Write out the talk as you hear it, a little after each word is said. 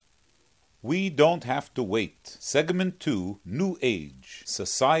We don't have to wait. Segment 2, New Age.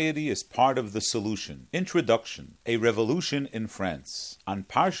 Society is part of the solution. Introduction. A revolution in France. On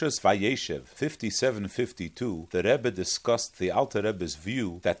Parshas Vayeshev 57-52, the Rebbe discussed the Alter Rebbe's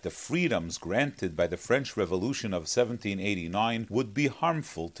view that the freedoms granted by the French Revolution of 1789 would be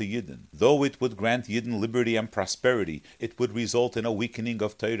harmful to Yidden. Though it would grant Yidden liberty and prosperity, it would result in a weakening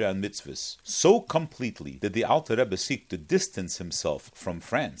of Torah and mitzvahs. So completely did the Alter Rebbe seek to distance himself from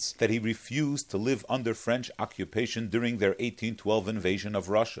France that he refused to live under French occupation during their 1812 invasion of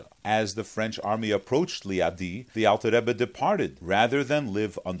Russia. As the French army approached Liadi, the Alter Rebbe departed rather than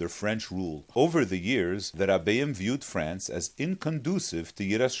live under French rule. Over the years, the Rabbeim viewed France as inconducive to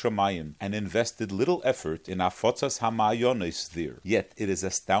Yiras Shamayim and invested little effort in Afotzas Hamayonis there. Yet it is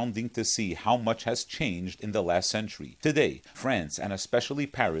astounding to see how much has changed in the last century. Today, France, and especially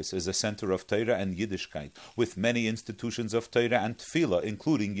Paris, is a center of Torah and Yiddishkeit, with many institutions of Torah and Tefillah,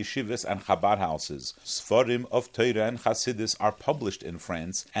 including yeshivas and Chabad houses. Sfarim of Torah and Hasidus are published in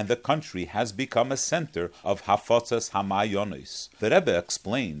France, and the country has become a center of Hafotzas Hamayonis. The Rebbe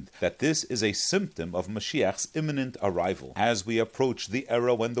explained that this is a symptom of Mashiach's imminent arrival. As we approach the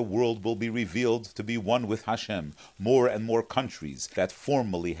era when the world will be revealed to be one with Hashem, more and more countries that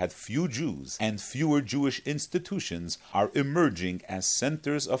formerly had few Jews and fewer Jewish institutions are emerging as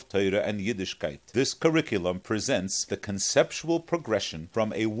centers of Torah and Yiddishkeit. This curriculum presents the conceptual progression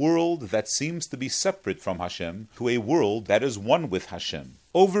from a world that seems to be separate from Hashem to a world that is one with Hashem.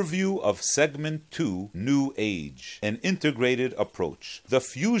 Overview of Segment 2, New Age. An integrated approach. The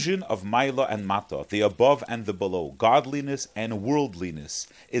fusion of Maila and Mata, the above and the below, godliness and worldliness,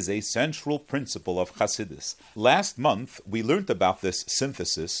 is a central principle of Hasidus. Last month, we learned about this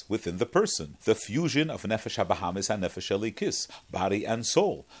synthesis within the person, the fusion of Nefesh HaBahamis and Nefesh Elikis, body and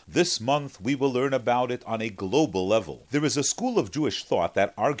soul. This month, we will learn about it on a global level. There is a school of Jewish thought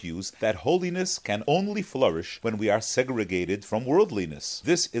that argues that holiness can only flourish when we are segregated from worldliness.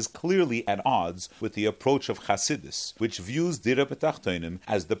 This is clearly at odds with the approach of Hasidus, which views Dira B'Tachtonim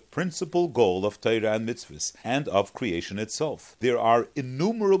as the principal goal of Torah and mitzvahs, and of creation itself. There are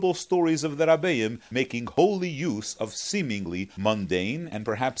innumerable stories of the Rabbeim making holy use of seemingly mundane and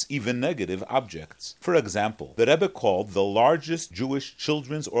perhaps even negative objects. For example, the Rebbe called the largest Jewish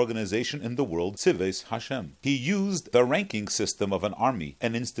children's organization in the world Tzives Hashem. He used the ranking system of an army,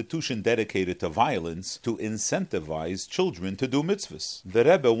 an institution dedicated to violence, to incentivize children to do mitzvahs. The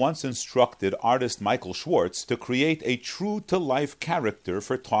Rebbe once instructed artist Michael Schwartz to create a true-to-life character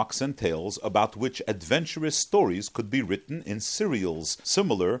for talks and tales about which adventurous stories could be written in serials,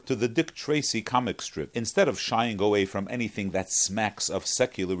 similar to the Dick Tracy comic strip. Instead of shying away from anything that smacks of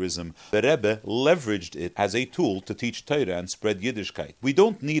secularism, the Rebbe leveraged it as a tool to teach Torah and spread Yiddishkeit. We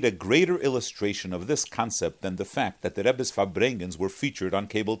don't need a greater illustration of this concept than the fact that the Rebbe's Farbrengens were featured on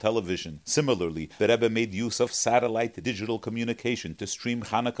cable television. Similarly, the Rebbe made use of satellite digital communication to stream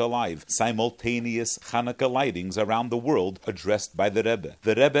Hanukkah Live, simultaneous Hanukkah lightings around the world addressed by the Rebbe.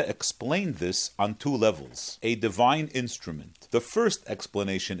 The Rebbe explained this on two levels. A divine instrument. The first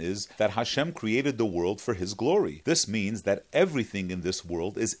explanation is that Hashem created the world for His glory. This means that everything in this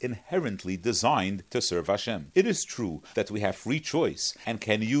world is inherently designed to serve Hashem. It is true that we have free choice and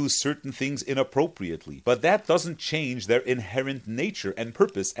can use certain things inappropriately, but that doesn't change their inherent nature and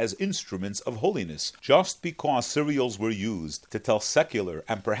purpose as instruments of holiness. Just because serials were used to tell secular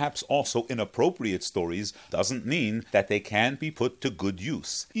and perhaps also inappropriate stories doesn't mean that they can be put to good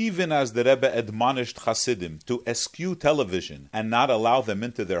use. Even as the Rebbe admonished Hasidim to eschew television and not allow them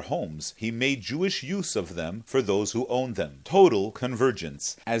into their homes, he made Jewish use of them for those who own them. Total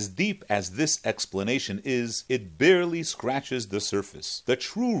convergence. As deep as this explanation is, it barely scratches the surface. The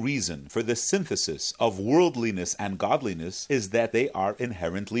true reason for the synthesis of worldliness and godliness is that they are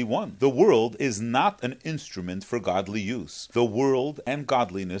inherently one. The world is not an instrument for godly use. The world and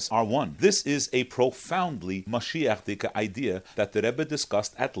godliness are one. This is a profoundly Mashiachdik idea that the Rebbe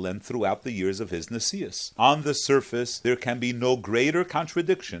discussed at length throughout the years of his Nesius. On the surface, there can be no greater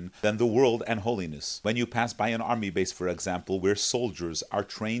contradiction than the world and holiness. When you pass by an army base, for example, where soldiers are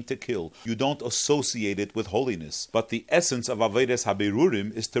trained to kill, you don't associate it with holiness. But the essence of Avodas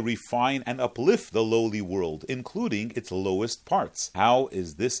HaBerurim is to refine and uplift the lowly world, including its lowest parts. How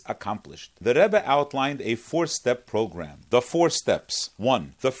is this accomplished? The Rebbe outlined a 4-step program. The 4 steps.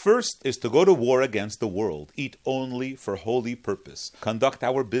 1. The first is to go to war against the world, eat only for holy purpose, conduct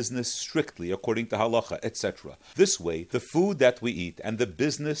our business strictly according to halacha, etc. This way, the food that we eat and the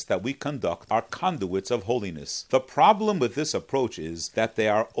business that we conduct are conduits of holiness. The problem with this approach is that they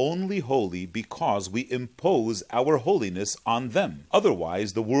are only holy because we impose our holiness on them.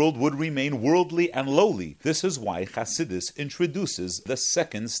 Otherwise, the world would remain worldly and lowly. This is why Hasidus introduces the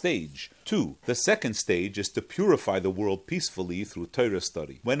second stage. 2. The second stage is to purify the world peacefully through Torah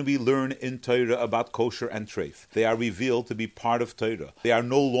study. When we learn in Torah about kosher and treif, they are revealed to be part of Torah. They are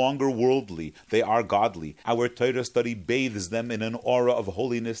no longer worldly, they are godly. Our Torah study bathes them in an aura of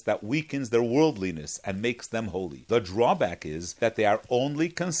holiness that weakens their worldliness and makes them holy. The drawback is that they are only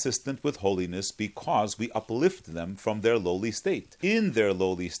consistent with holiness because we uplift them from their lowly state. In their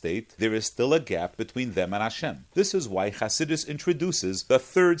lowly state, there is still a gap between them and Hashem. This is why Hasidus introduces the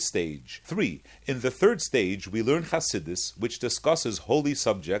third stage. 3. In the third stage, we learn Hasidus, which discusses holy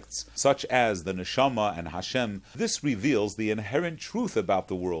subjects such as the Neshama and Hashem. This reveals the inherent truth about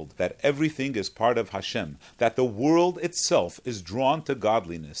the world, that everything is part of Hashem, that the world itself is drawn to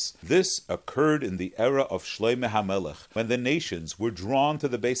godliness. This occurred in the era of Shlomo HaMelech, when the nations were drawn to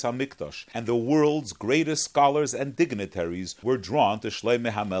the Beis HaMikdash, and the world's greatest scholars and dignitaries were drawn to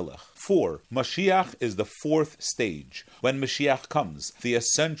Shlomo HaMelech. 4. Mashiach is the fourth stage. When Mashiach comes, the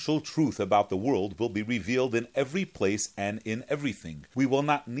essential truth about the world will be revealed in every place and in everything. We will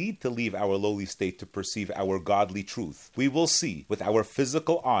not need to leave our lowly state to perceive our godly truth. We will see with our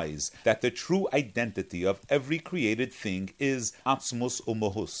physical eyes that the true identity of every created thing is Atzmus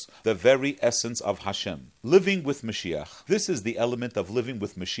U'Mahus, the very essence of Hashem. Living with Mashiach. This is the element of living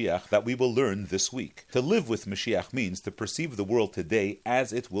with Mashiach that we will learn this week. To live with Mashiach means to perceive the world today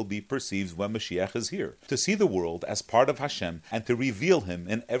as it will be perceived when Mashiach is here. To see the world as part of Hashem and to reveal Him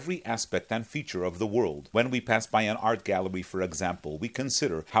in every aspect and feature of the world. When we pass by an art gallery, for example, we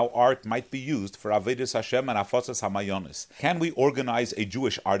consider how art might be used for Avodas Hashem and Afatzas HaMayonis. Can we organize a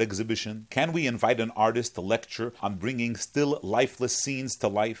Jewish art exhibition? Can we invite an artist to lecture on bringing still lifeless scenes to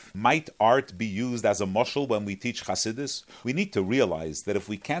life? Might art be used as a mashal when we teach Hasidus? We need to realize that if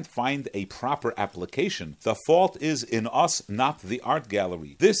we can't find a proper application, the fault is in us, not the art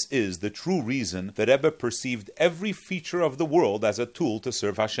gallery. This is the true reason that Rebbe perceived every feature of the world as a tool to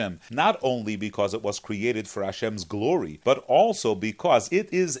serve Hashem, not only because it was created for Hashem's glory, but also because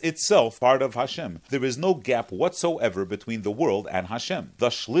it is itself part of Hashem. There is no gap whatsoever between the world and Hashem. The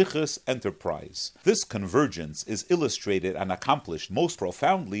Shlichus enterprise. This convergence is illustrated and accomplished most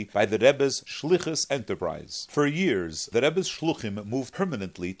profoundly by the Rebbe's Shlichus enterprise. For years, the Rebbe's Shluchim moved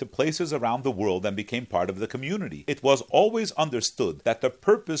permanently to places around the world and became part of the community. It was always understood that the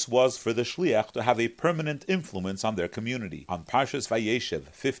purpose was for the Shliach to have a permanent influence on their community. On Parshas Vayeshev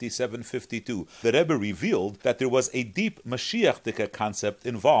 57:52, the Rebbe revealed that there was a deep Mashiach concept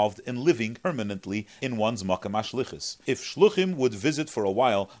involved in living permanently in one's Makam HaShlichus. If Shluchim would visit for a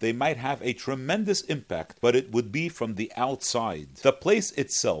while, they might have a tremendous impact, but it would be from the outside. The place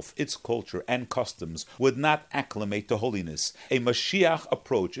itself, its culture and customs, would not acclimate to holiness. A Mashiach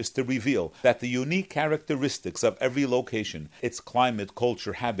approach is to reveal that the unique characteristics of every location, its climate,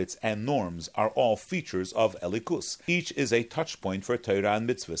 culture, habits, and norms are all features of Elikus. Each is a touch point for Torah and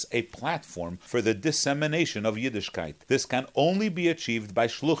mitzvahs, a platform for the dissemination of Yiddishkeit. This can only be achieved by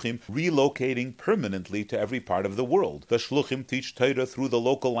Shluchim relocating permanently to every part of the world. The Shluchim teach Torah through the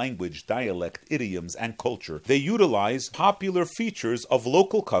local language, dialect, idioms, and culture. They utilize popular features of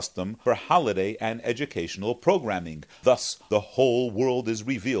local custom for holiday and educational programming. Thus, the whole world is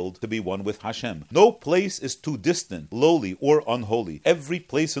revealed to be one with Hashem. No place is too distant, lowly, or unholy. Every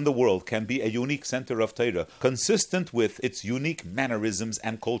place in the world can be a unique center of Torah, consistent with its unique mannerisms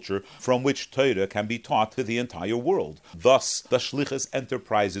and culture, from which Torah can be taught to the entire world. Thus, the Shlichus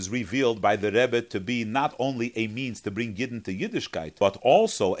enterprise is revealed by the Rebbe to be not only a means to bring Yidden to Yiddishkeit, but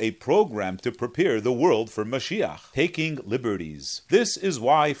also a program to prepare the world for Mashiach. Taking liberties. This is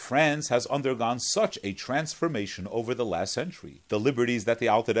why France has undergone such a transformation over the last century. The liberties that the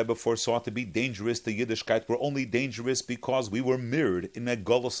Alter Rebbe foresaw to be dangerous to Yiddishkeit were only dangerous because we were mirrored in a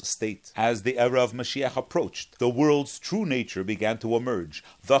gullus state. As the era of Mashiach approached, the world's true nature began to emerge.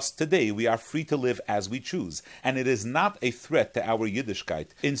 Thus, today we are free to live as we choose, and it is not a threat to our Yiddishkeit.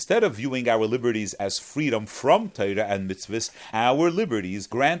 Instead of viewing our liberties as freedom from Torah and mitzvahs, our liberties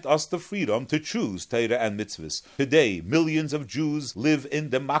grant us the freedom to choose Torah and mitzvahs. Today, millions of Jews live in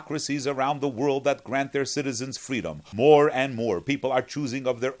democracies around the world that grant their citizens freedom. More and more people are choosing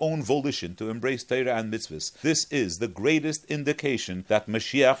of their own volition to embrace Torah and mitzvahs. This is the greatest indication that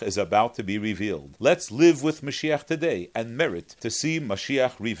Mashiach is about to be revealed. Let's live with Mashiach today and merit to see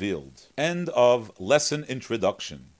Mashiach revealed. End of lesson introduction.